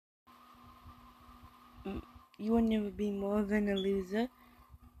You will never be more than a loser.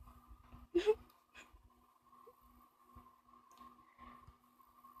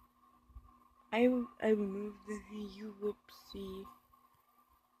 I removed the you whoopsie.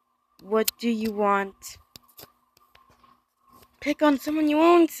 What do you want? Pick on someone your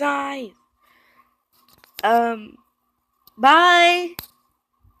own size. Bye.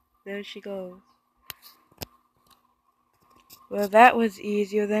 There she goes. Well, that was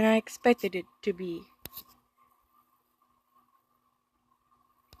easier than I expected it to be.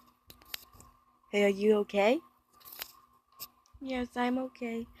 Hey, are you okay? Yes, I'm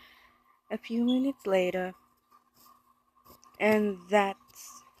okay. A few minutes later. And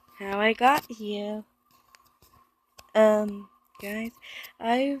that's how I got here. Guys,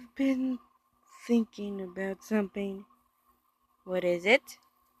 I've been thinking about something. What is it?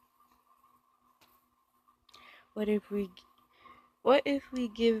 What if we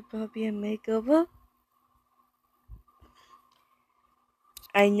give Puppy a makeover?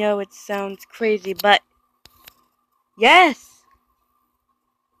 I know it sounds crazy, but yes!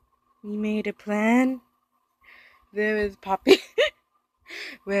 We made a plan. There is Poppy.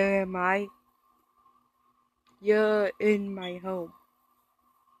 Where am I? You're in my home.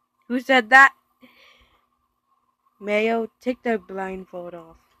 Who said that? Mayo, take the blindfold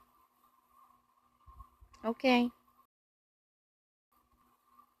off. Okay.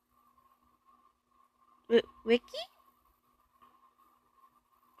 Wiki?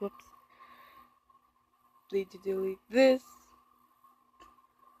 Whoops. Need to delete this.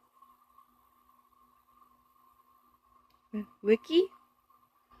 Wiki?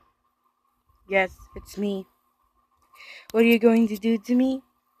 Yes, it's me. What are you going to do to me?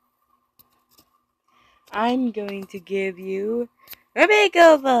 I'm going to give you a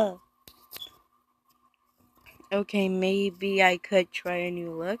makeover. Okay, maybe I could try a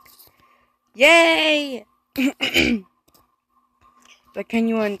new look. Yay! But can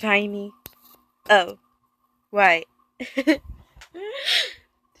you untie me? Oh, right.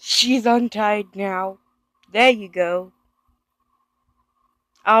 She's untied now. There you go.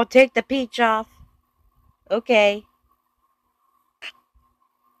 I'll take the peach off. Okay.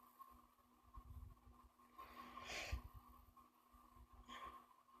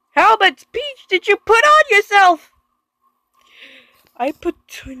 How much peach did you put on yourself? I put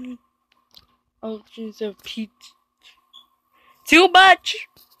 20 ounces of peach. Too much!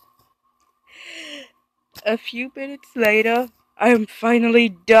 A few minutes later, I'm finally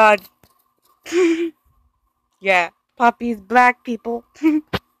done. Yeah, Poppy's black, people.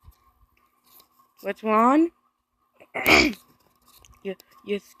 What's wrong?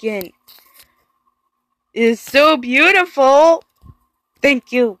 your skin is so beautiful.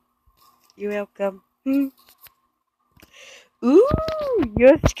 Thank you. You're welcome. Ooh,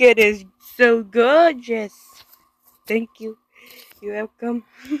 your skin is so gorgeous. Thank you. You're welcome.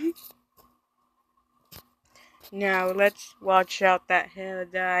 Now let's wash out that hair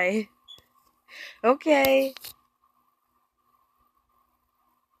dye. Okay.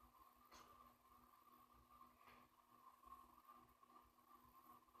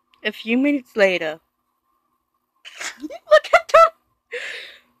 A few minutes later. Look at them!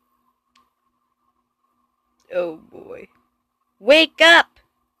 Oh boy. Wake up!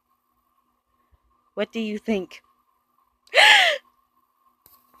 What do you think?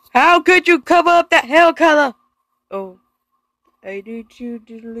 How could you cover up that hair color? Oh, I need to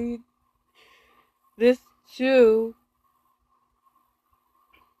delete this too.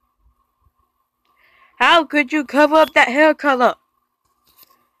 How could you cover up that hair color?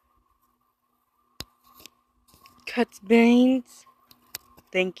 Cuts veins.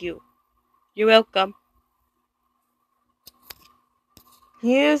 Thank you. You're welcome.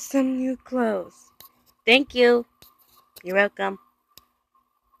 Here's some new clothes. Thank you. You're welcome.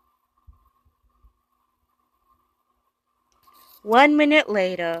 One minute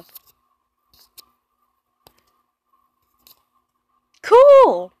later.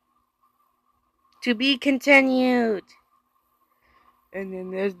 Cool! To be continued. And then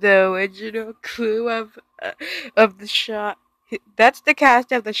there's the original crew of the shot. That's the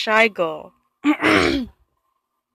cast of the Shy Girl.